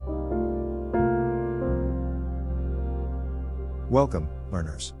Welcome,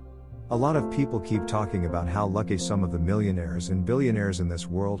 learners. A lot of people keep talking about how lucky some of the millionaires and billionaires in this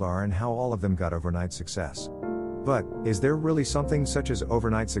world are and how all of them got overnight success. But, is there really something such as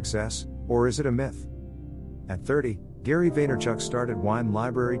overnight success, or is it a myth? At 30, Gary Vaynerchuk started Wine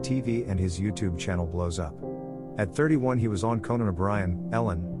Library TV and his YouTube channel blows up. At 31 he was on Conan O'Brien,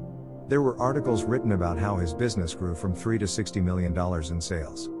 Ellen. There were articles written about how his business grew from $3 to $60 million in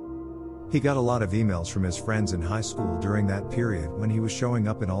sales. He got a lot of emails from his friends in high school during that period when he was showing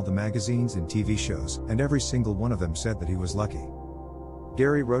up in all the magazines and TV shows, and every single one of them said that he was lucky.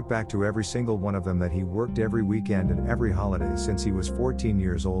 Gary wrote back to every single one of them that he worked every weekend and every holiday since he was 14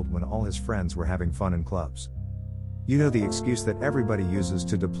 years old when all his friends were having fun in clubs. You know the excuse that everybody uses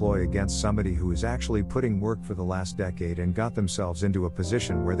to deploy against somebody who is actually putting work for the last decade and got themselves into a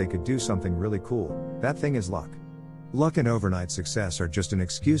position where they could do something really cool. That thing is luck. Luck and overnight success are just an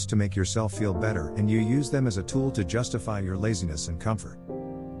excuse to make yourself feel better, and you use them as a tool to justify your laziness and comfort.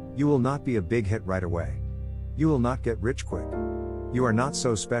 You will not be a big hit right away. You will not get rich quick. You are not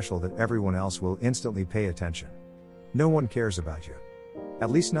so special that everyone else will instantly pay attention. No one cares about you.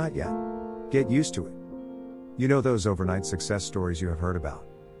 At least not yet. Get used to it. You know those overnight success stories you have heard about.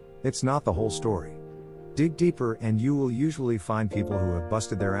 It's not the whole story. Dig deeper and you will usually find people who have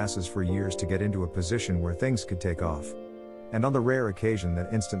busted their asses for years to get into a position where things could take off. And on the rare occasion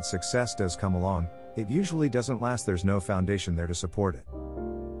that instant success does come along, it usually doesn't last. There's no foundation there to support it.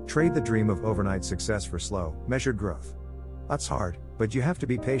 Trade the dream of overnight success for slow, measured growth. That's hard, but you have to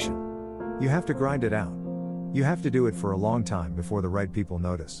be patient. You have to grind it out. You have to do it for a long time before the right people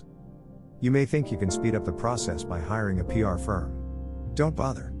notice. You may think you can speed up the process by hiring a PR firm. Don't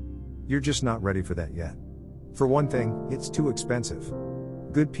bother. You're just not ready for that yet. For one thing, it's too expensive.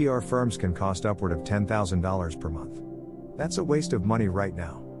 Good PR firms can cost upward of $10,000 per month. That's a waste of money right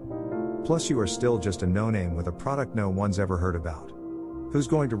now. Plus you are still just a no-name with a product no one's ever heard about. Who's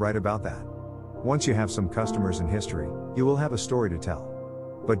going to write about that? Once you have some customers and history, you will have a story to tell.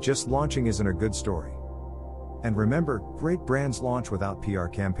 But just launching isn't a good story. And remember, great brands launch without PR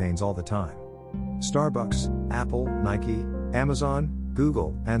campaigns all the time. Starbucks, Apple, Nike, Amazon,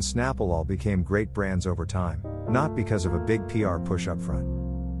 Google, and Snapple all became great brands over time, not because of a big PR push up front.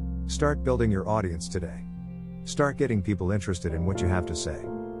 Start building your audience today. Start getting people interested in what you have to say.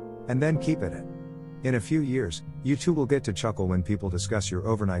 And then keep at it. In a few years, you too will get to chuckle when people discuss your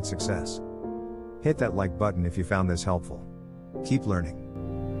overnight success. Hit that like button if you found this helpful. Keep learning.